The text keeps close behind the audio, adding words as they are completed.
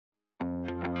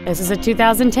This is a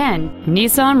 2010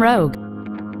 Nissan Rogue.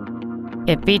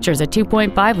 It features a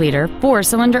 2.5-liter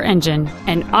four-cylinder engine,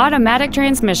 an automatic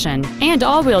transmission, and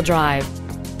all-wheel drive.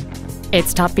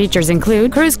 Its top features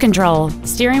include cruise control,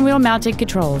 steering wheel mounted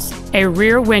controls, a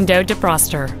rear window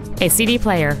defroster, a CD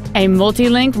player, a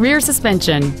multi-link rear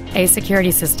suspension, a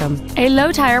security system, a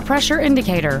low tire pressure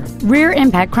indicator, rear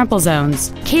impact crumple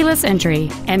zones, keyless entry,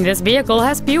 and this vehicle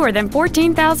has fewer than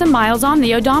 14,000 miles on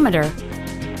the odometer.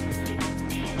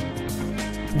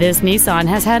 This Nissan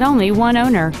has had only one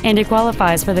owner, and it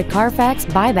qualifies for the Carfax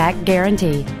buyback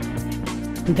guarantee.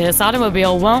 This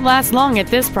automobile won't last long at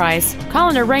this price. Call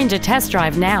and arrange a test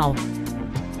drive now.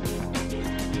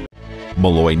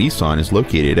 Melloy Nissan is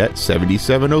located at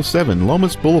 7707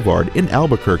 Lomas Boulevard in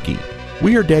Albuquerque.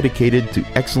 We are dedicated to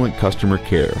excellent customer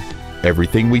care.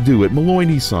 Everything we do at Melloy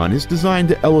Nissan is designed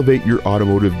to elevate your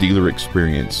automotive dealer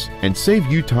experience and save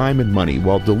you time and money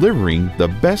while delivering the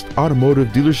best automotive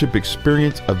dealership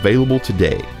experience available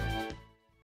today.